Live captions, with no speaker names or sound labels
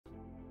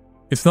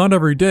It's not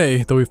every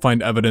day that we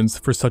find evidence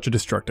for such a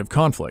destructive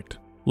conflict,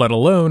 let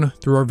alone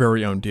through our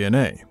very own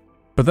DNA.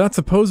 But that's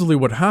supposedly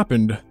what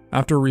happened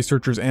after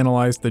researchers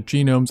analyzed the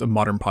genomes of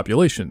modern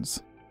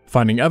populations,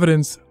 finding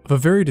evidence of a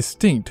very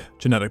distinct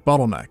genetic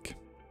bottleneck.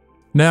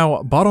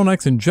 Now,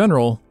 bottlenecks in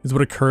general is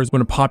what occurs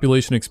when a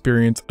population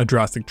experiences a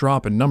drastic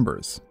drop in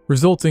numbers,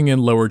 resulting in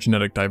lower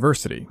genetic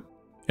diversity.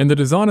 And that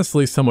is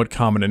honestly somewhat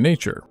common in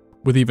nature,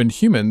 with even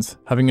humans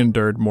having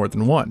endured more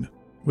than one,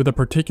 with a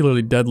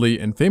particularly deadly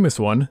and famous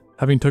one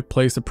having took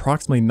place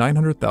approximately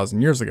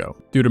 900,000 years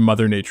ago due to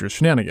Mother Nature's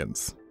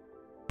shenanigans.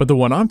 But the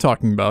one I'm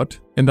talking about,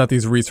 and that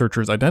these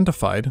researchers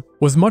identified,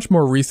 was much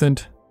more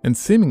recent and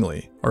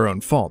seemingly our own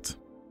fault.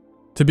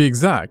 To be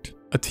exact,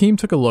 a team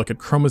took a look at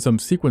chromosome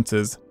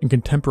sequences in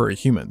contemporary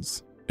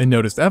humans and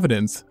noticed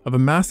evidence of a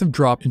massive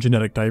drop in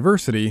genetic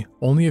diversity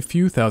only a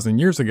few thousand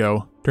years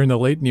ago during the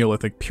late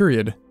Neolithic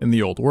period in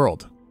the Old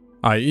World,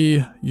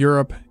 i.e.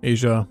 Europe,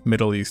 Asia,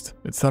 Middle East,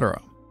 etc.,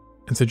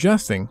 and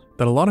suggesting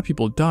that a lot of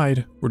people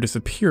died or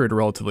disappeared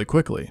relatively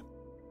quickly.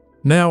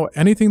 Now,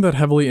 anything that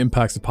heavily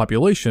impacts a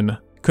population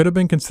could have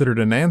been considered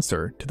an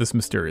answer to this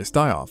mysterious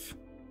die-off.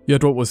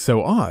 Yet what was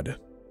so odd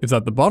is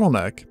that the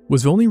bottleneck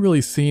was only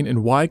really seen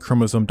in Y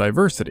chromosome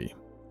diversity,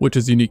 which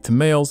is unique to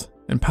males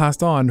and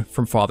passed on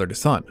from father to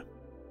son.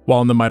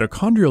 While in the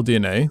mitochondrial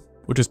DNA,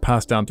 which is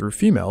passed down through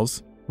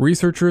females,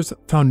 researchers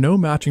found no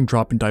matching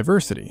drop in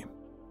diversity.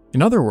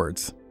 In other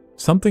words,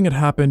 something had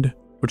happened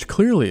which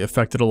clearly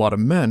affected a lot of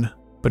men,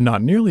 but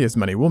not nearly as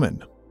many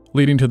women,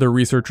 leading to the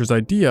researchers'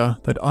 idea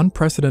that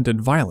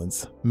unprecedented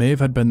violence may have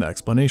had been the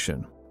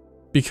explanation.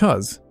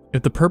 Because,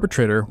 if the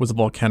perpetrator was a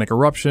volcanic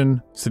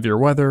eruption, severe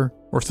weather,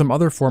 or some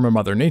other form of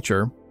Mother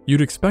Nature,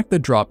 you'd expect the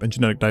drop in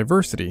genetic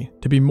diversity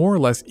to be more or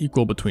less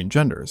equal between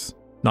genders,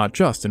 not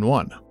just in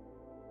one.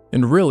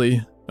 And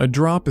really, a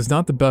drop is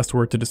not the best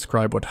word to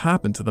describe what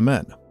happened to the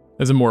men,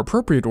 as a more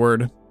appropriate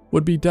word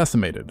would be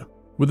decimated,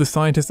 with the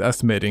scientists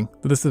estimating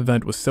that this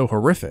event was so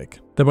horrific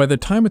that by the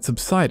time it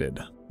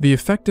subsided, the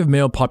effective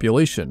male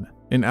population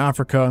in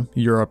Africa,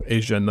 Europe,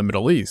 Asia, and the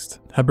Middle East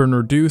had been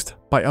reduced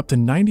by up to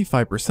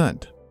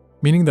 95%,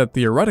 meaning that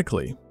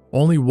theoretically,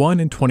 only 1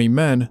 in 20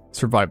 men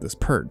survived this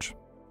purge,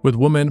 with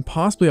women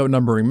possibly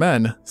outnumbering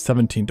men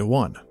 17 to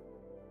 1.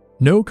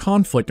 No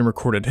conflict in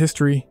recorded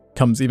history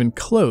comes even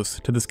close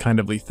to this kind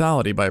of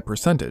lethality by a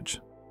percentage,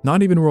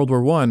 not even World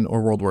War I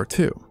or World War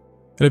II.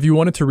 And if you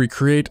wanted to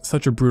recreate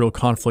such a brutal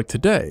conflict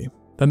today,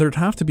 then there'd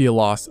have to be a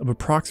loss of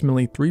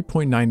approximately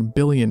 3.9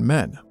 billion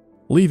men,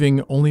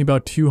 leaving only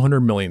about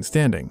 200 million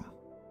standing.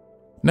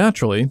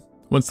 Naturally,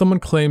 when someone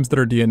claims that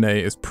our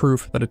DNA is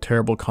proof that a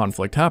terrible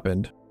conflict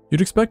happened,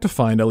 you'd expect to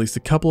find at least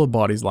a couple of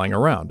bodies lying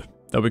around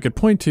that we could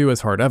point to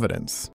as hard evidence.